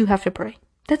fact that you have to pray.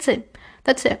 That's it.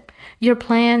 That's it. Your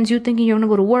plans, you thinking you're going to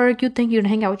go to work, you think you're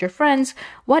going to hang out with your friends,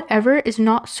 whatever is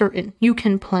not certain. You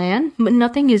can plan, but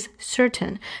nothing is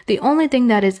certain. The only thing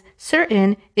that is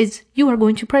certain is you are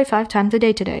going to pray 5 times a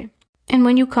day today. And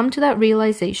when you come to that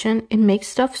realization, it makes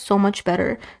stuff so much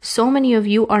better. So many of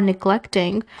you are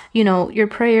neglecting, your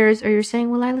prayers, or you're saying,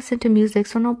 well, I listen to music,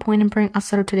 so no point in praying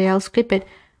Asr today, I'll skip it.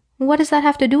 What does that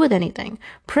have to do with anything?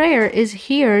 Prayer is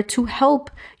here to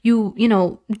help you,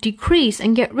 decrease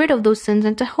and get rid of those sins,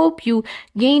 and to help you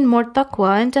gain more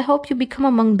taqwa, and to help you become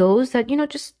among those that,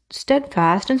 just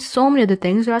steadfast, and so many other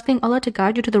things. You're asking Allah to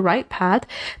guide you to the right path.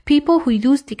 People who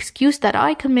use the excuse that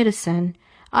I commit a sin,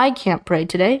 I can't pray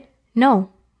today. No,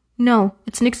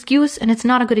 it's an excuse, and it's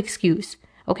not a good excuse.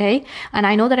 Okay? And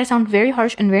I know that I sound very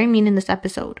harsh and very mean in this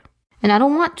episode. And I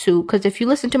don't want to, because if you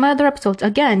listen to my other episodes,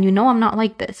 again, I'm not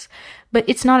like this. But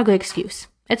it's not a good excuse.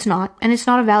 It's not. And it's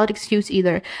not a valid excuse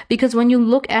either. Because when you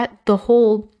look at the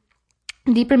whole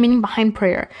deeper meaning behind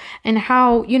prayer, and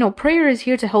how, prayer is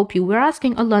here to help you. We're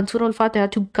asking Allah in Surah Al-Fatiha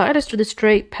to guide us to the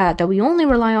straight path, that we only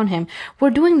rely on Him.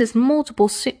 We're doing this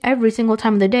every single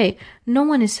time of the day. No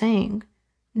one is saying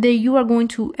that you are going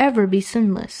to ever be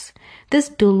sinless. This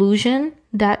delusion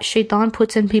that shaitan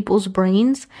puts in people's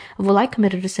brains, well, I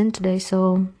committed a sin today,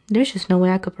 so there's just no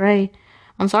way I could pray.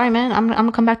 I'm sorry, man, I'm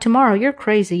gonna come back tomorrow. You're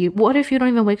crazy. What if you don't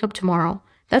even wake up tomorrow?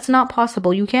 That's not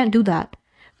possible. You can't do that.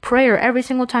 Prayer, every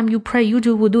single time you pray, you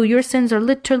do wudu, your sins are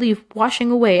literally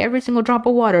washing away, every single drop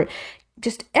of water,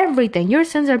 just everything. Your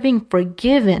sins are being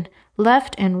forgiven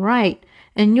left and right.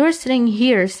 And you're sitting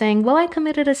here saying, well, I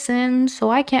committed a sin, so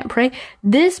I can't pray.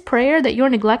 This prayer that you're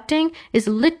neglecting is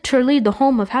literally the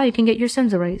home of how you can get your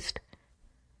sins erased.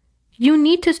 You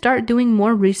need to start doing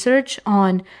more research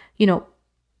on,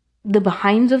 the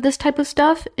behinds of this type of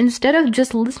stuff, instead of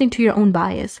just listening to your own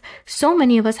bias. So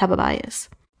many of us have a bias.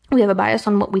 We have a bias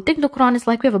on what we think the Quran is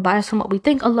like. We have a bias on what we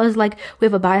think Allah is like. We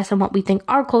have a bias on what we think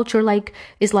our culture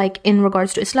is like in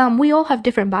regards to Islam. We all have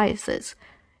different biases.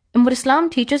 And what Islam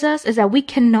teaches us is that we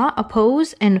cannot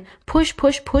oppose and push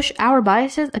our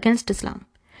biases against Islam.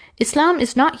 Islam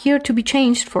is not here to be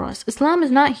changed for us. Islam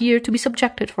is not here to be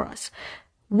subjected for us.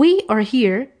 We are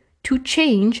here to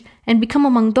change and become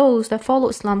among those that follow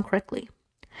Islam correctly.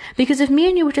 Because if me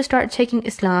and you were to start taking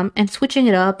Islam and switching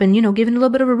it up and, giving a little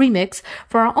bit of a remix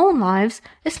for our own lives,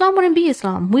 Islam wouldn't be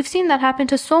Islam. We've seen that happen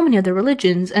to so many other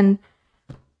religions, and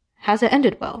has it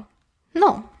ended well?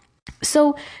 No.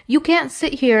 So you can't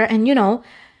sit here and,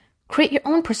 create your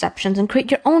own perceptions and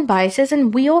create your own biases.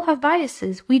 And we all have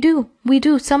biases. We do.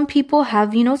 Some people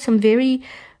have, some very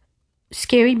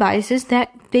scary biases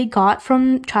that they got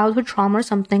from childhood trauma or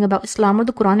something about Islam or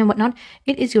the Quran and whatnot.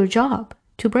 It is your job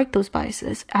to break those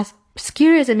biases. As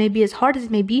scary as it may be, as hard as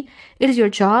it may be, it is your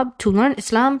job to learn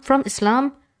Islam from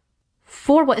Islam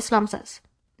for what Islam says.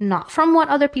 Not from what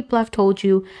other people have told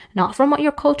you, not from what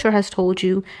your culture has told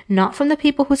you, not from the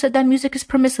people who said that music is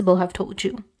permissible have told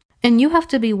you. And you have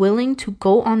to be willing to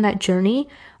go on that journey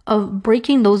of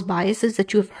breaking those biases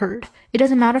that you have heard. It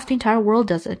doesn't matter if the entire world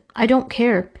does it. I don't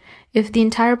care if the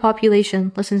entire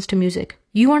population listens to music.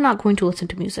 You are not going to listen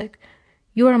to music.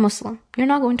 You are a Muslim. You're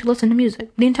not going to listen to music.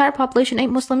 The entire population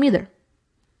ain't Muslim either.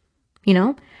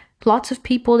 Lots of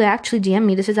people, they actually DM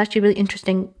me. This is actually a really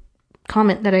interesting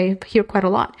comment that I hear quite a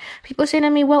lot. People say to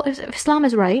me, well, if Islam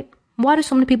is right, Why do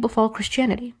so many people follow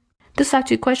Christianity? This is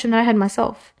actually a question that I had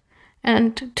myself.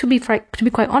 And to be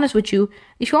quite honest with you,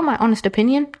 if you want my honest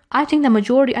opinion, I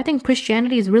think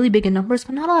Christianity is really big in numbers,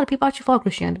 but not a lot of people actually follow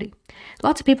Christianity.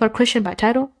 Lots of people are Christian by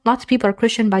title. Lots of people are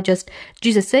Christian by just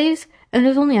Jesus saves. And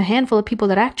there's only a handful of people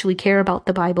that actually care about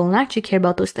the Bible and actually care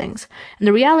about those things. And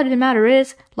the reality of the matter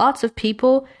is, lots of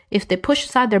people, if they push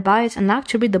aside their bias and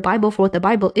actually read the Bible for what the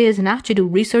Bible is and actually do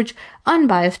research,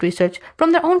 unbiased research,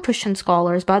 from their own Christian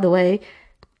scholars, by the way,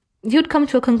 you'd come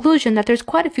to a conclusion that there's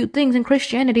quite a few things in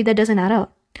Christianity that doesn't add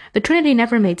up. The Trinity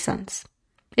never made sense.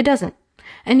 It doesn't.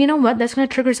 And you know what? That's going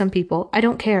to trigger some people. I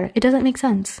don't care. It doesn't make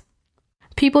sense.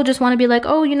 People just want to be like,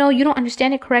 oh, you don't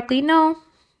understand it correctly. No.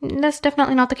 That's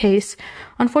definitely not the case.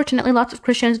 Unfortunately, lots of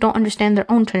Christians don't understand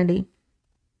their own Trinity.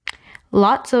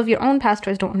 Lots of your own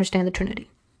pastors don't understand the Trinity.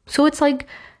 So it's like,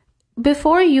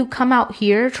 before you come out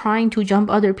here trying to jump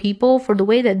other people for the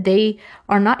way that they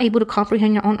are not able to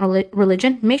comprehend your own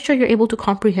religion, make sure you're able to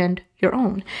comprehend your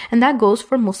own. And that goes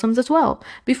for Muslims as well.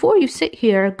 Before you sit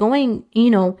here going,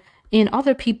 in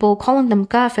other people, calling them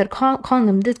kafir, calling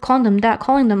them this, calling them that,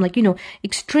 calling them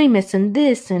extremists and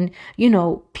this, and,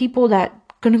 people that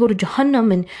gonna go to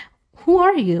Jahannam, and who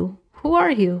are you? Who are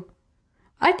you?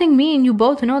 I think me and you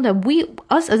both know that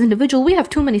us as individuals, we have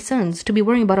too many sins to be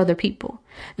worrying about other people.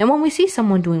 Now, when we see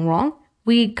someone doing wrong,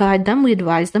 we guide them, we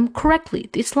advise them correctly,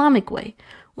 the Islamic way.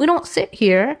 We don't sit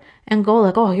here and go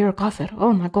like, oh, you're a kafir.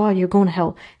 Oh my God, you're going to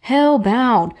hell. Hell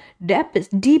bound.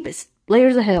 Deepest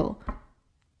layers of hell.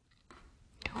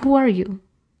 Who are you?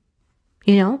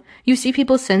 You see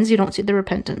people's sins, you don't see their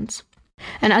repentance.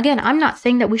 And again, I'm not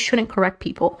saying that we shouldn't correct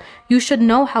people. You should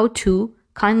know how to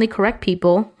kindly correct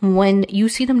people when you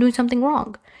see them doing something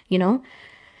wrong.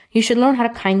 You should learn how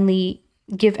to kindly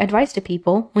give advice to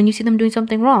people when you see them doing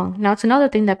something wrong. Now, it's another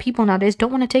thing that people nowadays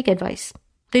don't want to take advice.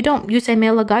 They don't. You say, may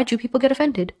Allah guide you, people get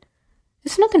offended.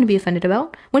 It's nothing to be offended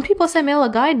about. When people say, may Allah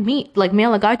guide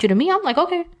you to me, I'm like,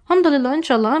 okay, alhamdulillah,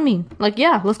 inshallah,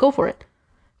 yeah, let's go for it.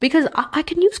 Because I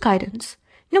can use guidance.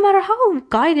 No matter how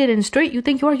guided and straight you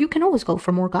think you are, you can always go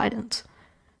for more guidance.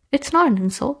 It's not an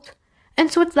insult. And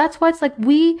so that's why it's like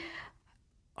we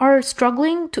are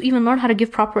struggling to even learn how to give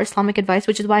proper Islamic advice,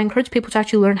 which is why I encourage people to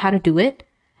actually learn how to do it.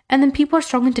 And then people are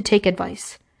struggling to take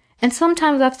advice. And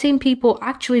sometimes I've seen people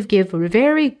actually give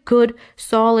very good,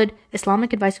 solid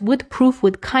Islamic advice with proof,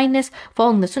 with kindness,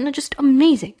 following the sunnah, just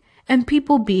amazing. And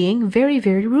people being very,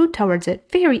 very rude towards it,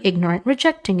 very ignorant,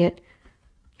 rejecting it.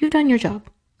 You've done your job.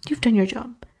 You've done your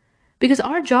job. Because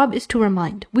our job is to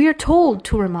remind. We are told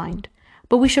to remind.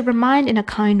 But we should remind in a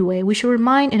kind way. We should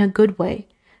remind in a good way.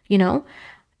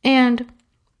 And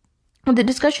with the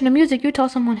discussion of music, you tell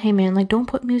someone, hey man, don't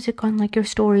put music on your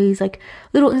stories,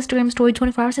 little Instagram story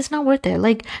 24 hours. It's not worth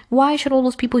it. Why should all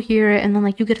those people hear it and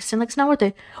then you get a sin? It's not worth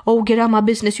it. Oh, get out of my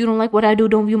business. You don't like what I do.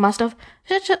 Don't view my stuff.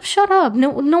 Shut up. No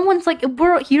one's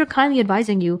we're here kindly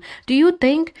advising you. Do you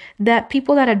think that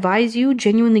people that advise you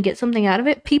genuinely get something out of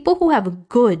it? People who have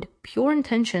good, pure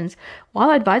intentions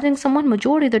while advising someone,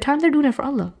 majority of the time, they're doing it for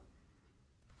Allah.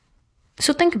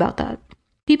 So think about that.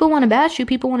 People want to bash you,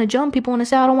 people want to jump, people want to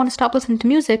say, I don't want to stop listening to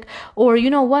music, or you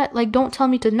know what, don't tell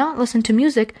me to not listen to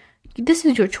music. This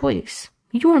is your choice.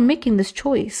 You are making this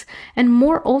choice. And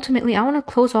more ultimately, I want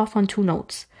to close off on 2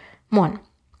 notes. 1,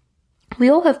 we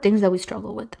all have things that we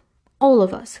struggle with. All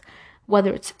of us.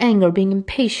 Whether it's anger, being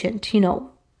impatient,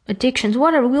 addictions,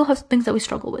 whatever, we all have things that we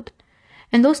struggle with.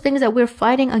 And those things that we're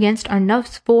fighting against our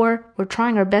nafs for, we're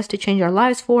trying our best to change our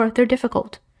lives for, they're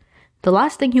difficult. The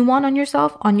last thing you want on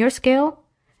yourself, on your scale,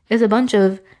 is a bunch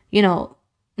of,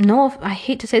 I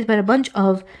hate to say it, but a bunch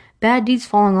of bad deeds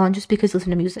falling on just because you listen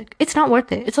to music. It's not worth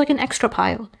it. It's like an extra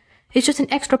pile. It's just an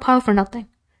extra pile for nothing.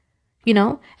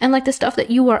 And the stuff that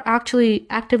you are actually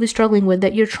actively struggling with,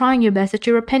 that you're trying your best, that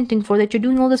you're repenting for, that you're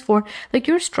doing all this for,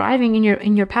 you're striving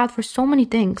in your path for so many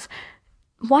things.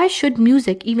 Why should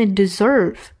music even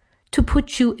deserve to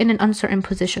put you in an uncertain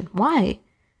position? Why?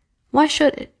 Why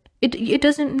should it? It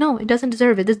doesn't, no, it doesn't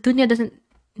deserve it. This dunya doesn't,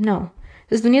 no.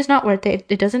 This dunya is not worth it.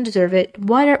 It doesn't deserve it.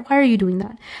 Why are you doing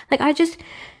that?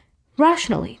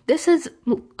 Rationally,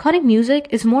 cutting music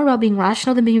is more about being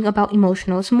rational than being about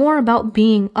emotional. It's more about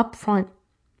being upfront.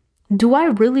 Do I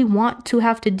really want to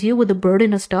have to deal with the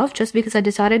burden of stuff just because I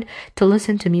decided to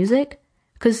listen to music?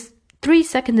 Because 3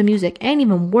 seconds of music ain't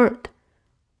even worth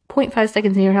 0.5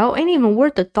 seconds in your hell, ain't even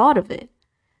worth the thought of it.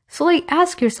 So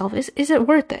ask yourself, is it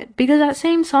worth it? Because that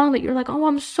same song that you're oh,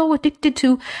 I'm so addicted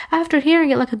to, after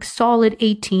hearing it a solid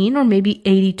 18 or maybe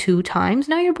 82 times,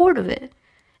 now you're bored of it.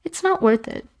 It's not worth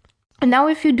it. And now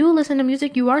if you do listen to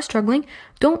music, you are struggling,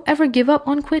 don't ever give up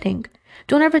on quitting.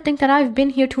 Don't ever think that I've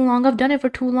been here too long, I've done it for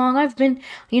too long, I've been,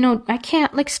 I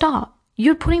can't. Like, stop.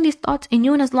 You're putting these thoughts in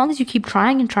you, and as long as you keep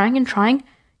trying and trying and trying,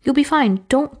 you'll be fine.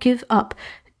 Don't give up.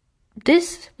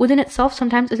 This within itself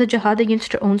sometimes is a jihad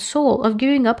against your own soul, of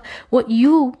giving up what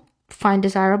you find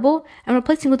desirable and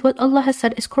replacing with what Allah has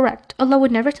said is correct. Allah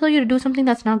would never tell you to do something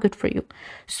that's not good for you.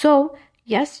 So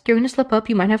yes, you're going to slip up.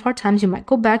 You might have hard times. You might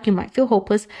go back. You might feel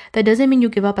hopeless. That doesn't mean you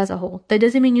give up as a whole. That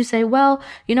doesn't mean you say, well,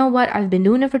 you know what? I've been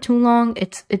doing it for too long.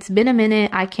 It's been a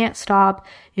minute. I can't stop.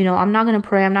 I'm not going to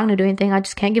pray. I'm not going to do anything. I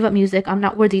just can't give up music. I'm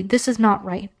not worthy. This is not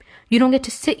right. You don't get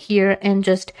to sit here and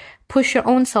just push your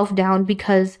own self down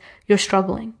because you're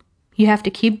struggling. You have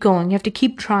to keep going. You have to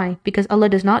keep trying, because Allah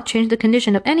does not change the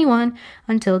condition of anyone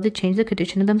until they change the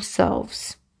condition of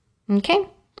themselves. Okay?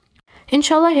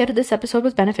 Inshallah, I hope this episode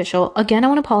was beneficial. Again, I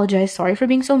want to apologize. Sorry for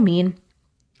being so mean.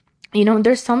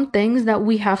 There's some things that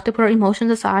we have to put our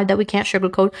emotions aside, that we can't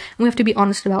sugarcoat, and we have to be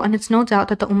honest about. And it's no doubt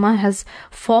that the ummah has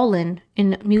fallen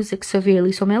in music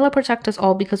severely. So may Allah protect us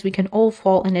all, because we can all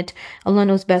fall in it. Allah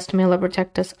knows best. May Allah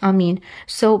protect us. Ameen.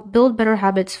 So build better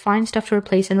habits, find stuff to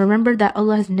replace, and remember that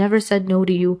Allah has never said no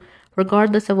to you,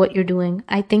 regardless of what you're doing.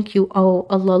 I think you owe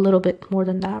Allah a little bit more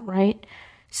than that, right?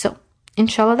 So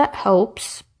inshallah that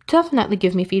helps. Definitely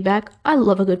give me feedback. I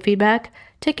love a good feedback.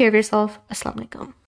 Take care of yourself. Assalamu alaikum.